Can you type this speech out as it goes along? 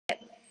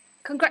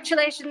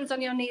Congratulations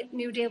on your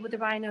new deal with the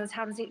Rhinos.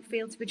 How does it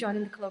feel to be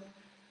joining the club?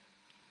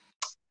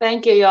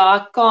 Thank you. Yeah,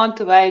 I can't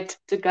wait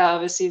to go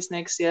overseas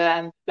next year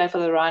and play for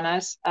the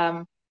Rhinos.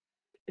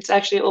 It's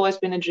actually always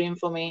been a dream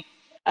for me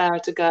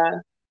to go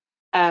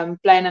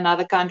play in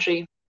another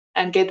country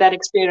and get that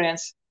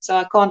experience. So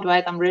I can't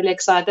wait. I'm really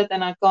excited,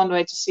 and I can't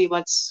wait to see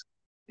what's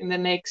in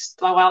the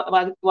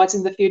what's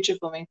in the future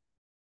for me.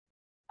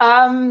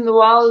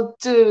 Well,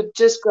 to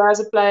just grow as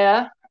a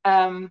player,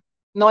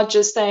 not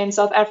just stay in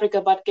South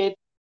Africa, but get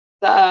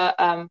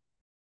the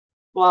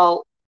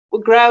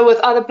grow with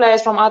other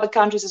players from other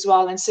countries as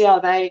well, and see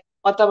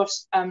what type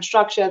of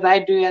structure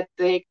they do at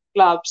their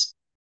clubs.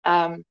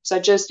 So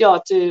just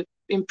to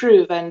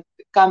improve and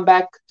come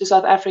back to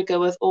South Africa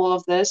with all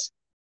of this,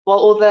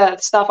 all the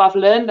stuff I've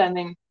learned, and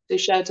then to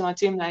show to my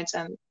teammates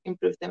and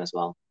improve them as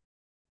well.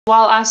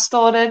 Well, I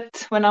started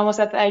when I was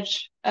at the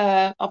age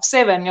of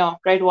 7,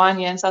 grade 1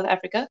 here in South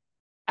Africa.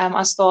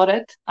 I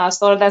started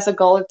as a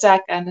goal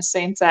attack and a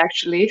centre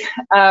actually,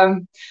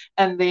 and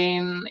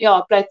then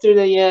I played through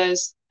the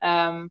years.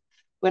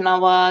 When I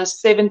was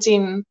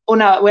 16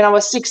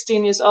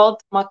 years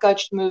old, my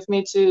coach moved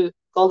me to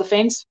goal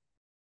defence.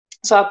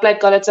 So I played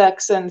goal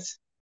attack since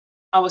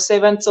I was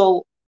 7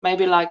 till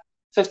maybe like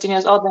 15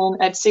 years old.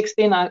 Then at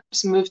 16, I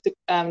moved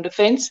to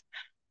defence.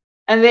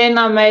 And then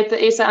I made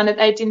the SA under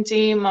 18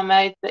 team. I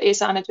made the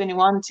SA under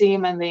 21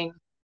 team, and then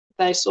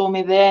they saw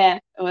me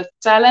there with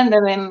talent,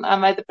 and then I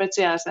made the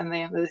Proteas, and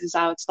then this is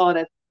how it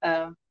started.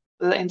 The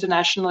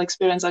international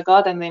experience I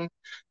got, and then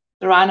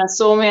the Rhinos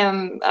saw me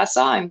and I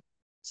signed.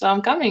 So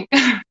I'm coming.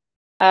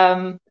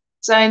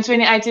 So in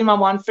 2018, my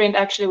one friend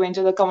actually went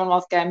to the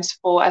Commonwealth Games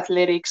for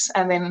athletics,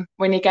 and then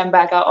when he came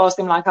back, I asked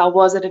him like, how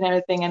was it and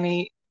everything, and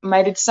he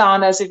made it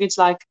sound as if it's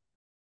like,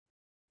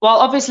 well,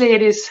 obviously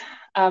it is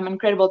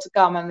incredible to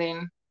come, and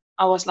then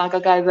I was like,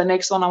 okay, the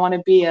next one I want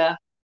to be here,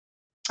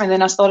 and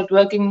then I started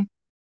working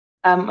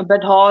a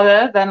bit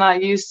harder than I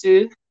used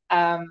to,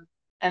 and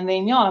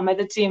then I made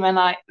the team, and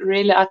I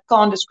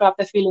can't describe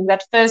the feeling.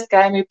 That first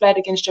game we played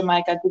against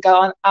Jamaica, to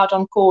go out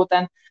on court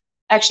and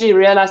actually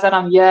realize that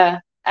I'm here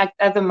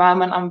at the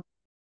moment.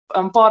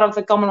 I'm part of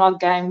the Commonwealth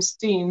Games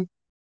team.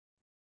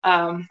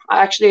 I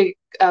actually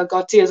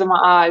got tears in my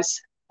eyes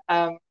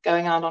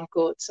going out on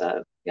court.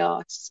 So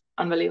it's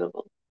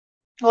unbelievable.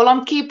 Well,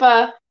 I'm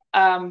keeper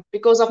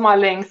because of my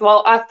length.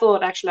 Well, I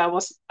thought actually I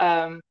was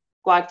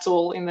quite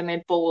tall in the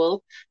netball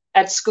world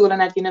at school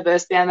and at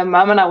university. And the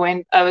moment I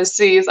went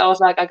overseas, I was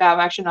like, okay, I'm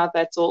actually not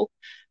that tall.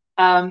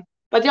 But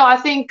I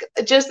think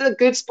just a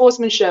good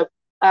sportsmanship.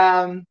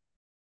 I'm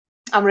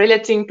really a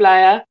team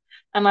player,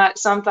 and I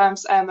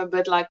sometimes am a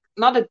bit like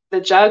not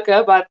the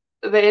joker, but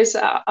there's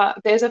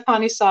a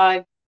funny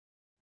side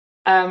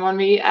on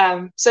me.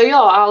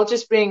 I'll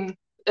just bring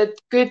a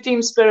good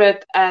team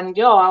spirit, and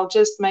I'll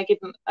just make it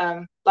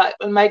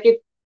make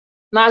it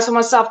nice for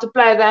myself to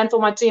play and for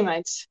my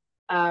teammates.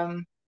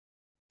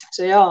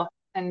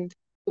 And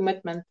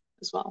commitment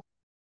as well.